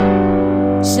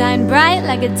Shine bright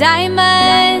like a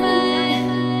diamond.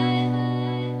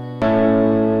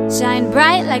 Shine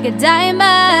bright like a diamond.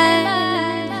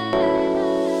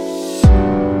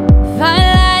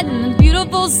 Fine light in the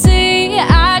beautiful sea.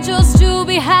 I chose to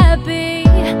be happy.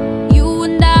 You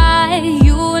and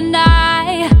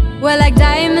I, we're like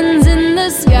diamonds in the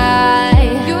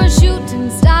sky. You're a shooting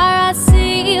star, I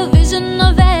see a vision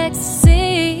of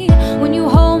ecstasy. When you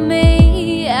hold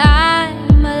me,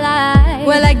 I'm alive.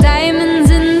 We're like diamonds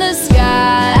in the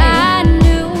sky. I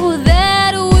knew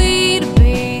that we'd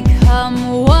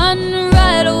become one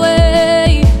right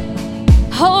away.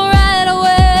 Oh, right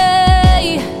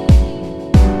away.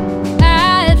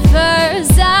 At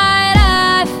first sight,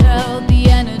 I felt the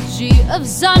energy of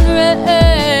sun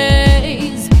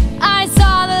rays. I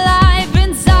saw the life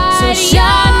inside. So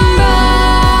shine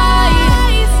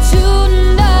bright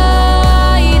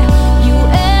tonight. You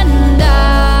and I,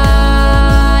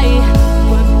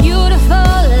 we're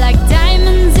beautiful like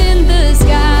diamonds in the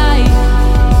sky.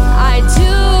 Eye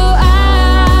to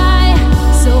eye,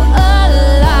 so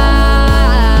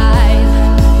alive.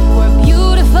 We're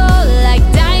beautiful like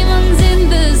diamonds in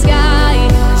the sky.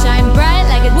 Shine bright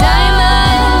like a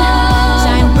diamond.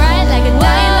 Shine bright like a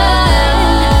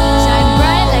diamond. Shine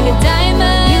bright like a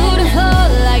diamond. Beautiful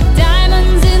like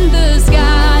diamonds in the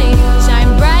sky.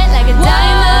 Shine bright like a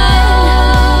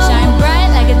diamond. Shine bright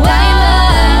like a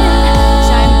diamond.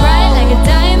 Shine bright like a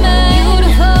diamond.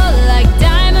 Beautiful like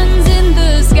diamonds in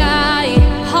the sky.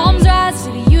 Palms rise to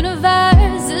the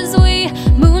universe as we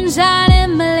moonshine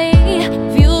Emily.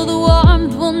 Feel the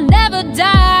warmth, we'll never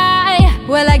die.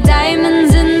 We're like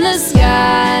diamonds in the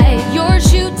sky. You're a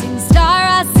shooting star,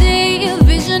 I see a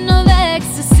vision of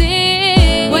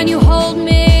ecstasy. When you hold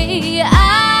me,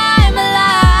 I'm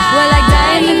alive. We're like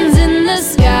diamonds in the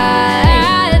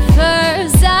sky. At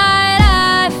first sight,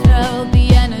 I felt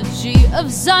the energy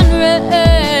of sun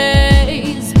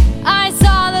rays. I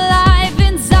saw the life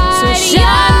inside. So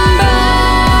shine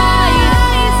bright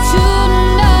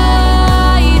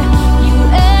tonight. You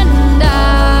and I,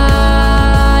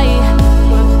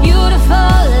 we're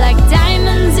beautiful like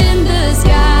diamonds in the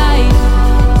sky.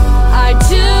 Eye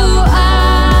to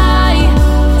eye,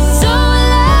 so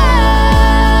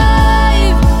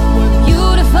alive. We're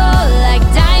beautiful like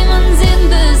diamonds in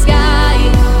the sky.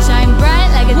 Shine bright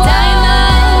like a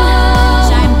diamond.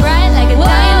 Shine bright like a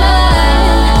diamond.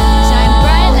 Shine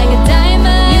bright like a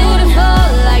diamond. Beautiful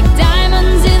like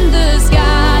diamonds in the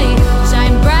sky.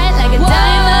 Shine bright like a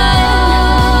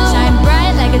diamond. Shine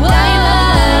bright like a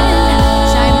diamond.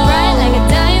 Shine bright like a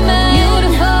diamond.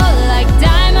 Beautiful like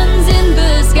diamonds in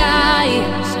the sky.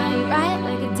 Shine bright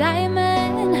like a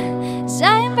diamond.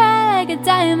 Shine bright like a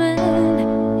diamond.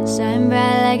 Shine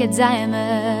bright like a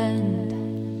diamond.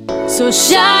 So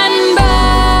shine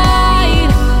bright.